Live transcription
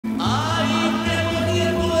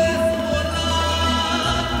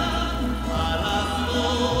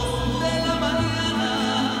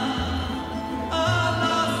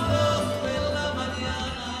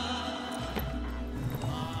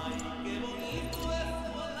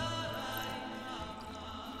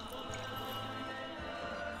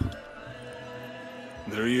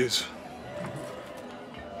There he is.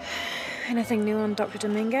 Anything new on Dr.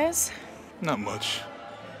 Dominguez? Not much.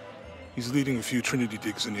 He's leading a few Trinity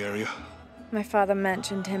digs in the area. My father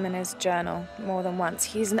mentioned him in his journal more than once.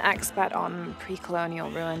 He's an expert on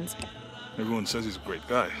pre-colonial ruins. Everyone says he's a great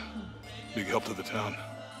guy. Big help to the town.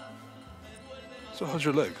 So how's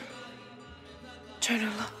your leg?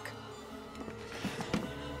 Jonah, look.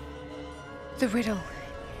 The riddle.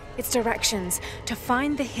 Its directions. To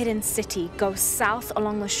find the hidden city, go south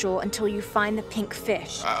along the shore until you find the pink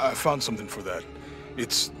fish. I found something for that.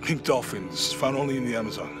 It's pink dolphins, found only in the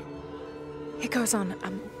Amazon. It goes on.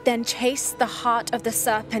 Then chase the heart of the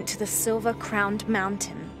serpent to the silver-crowned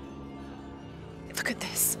mountain. Look at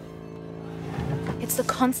this. It's the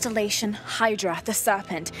constellation Hydra, the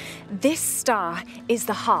serpent. This star is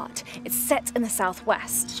the heart. It's set in the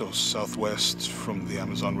southwest. So southwest from the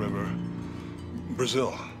Amazon River.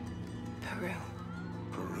 Brazil. Peru.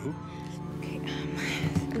 Peru? Okay,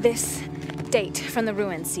 this date from the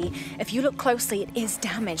ruins, see? If you look closely, it is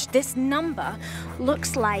damaged. This number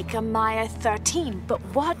looks like a Maya 13, but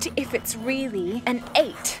what if it's really an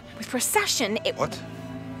 8? With precession, it... What?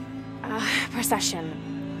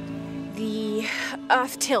 Precession. The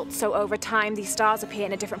Earth tilts, so over time, these stars appear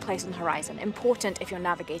in a different place on the horizon. Important if you're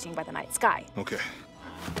navigating by the night sky. Okay.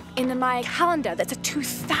 In the Maya calendar, that's a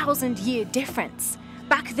 2,000-year difference.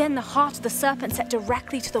 Back then, the heart of the serpent set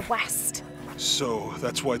directly to the west. So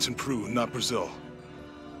that's why it's in Peru, not Brazil.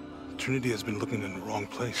 Trinity has been looking in the wrong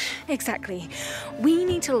place. Exactly. We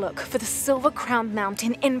need to look for the silver-crowned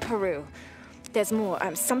mountain in Peru. There's more.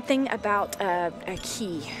 Something about a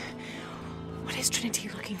key. What is Trinity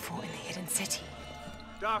looking for in the hidden city?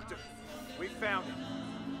 Doctor, we found it.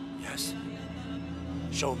 Yes.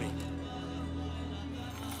 Show me.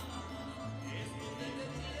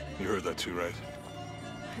 You heard that too, right?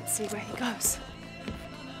 Let's see where he goes.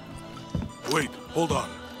 Wait, hold on.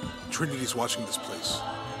 Trinity's watching this place.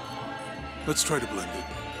 Let's try to blend it.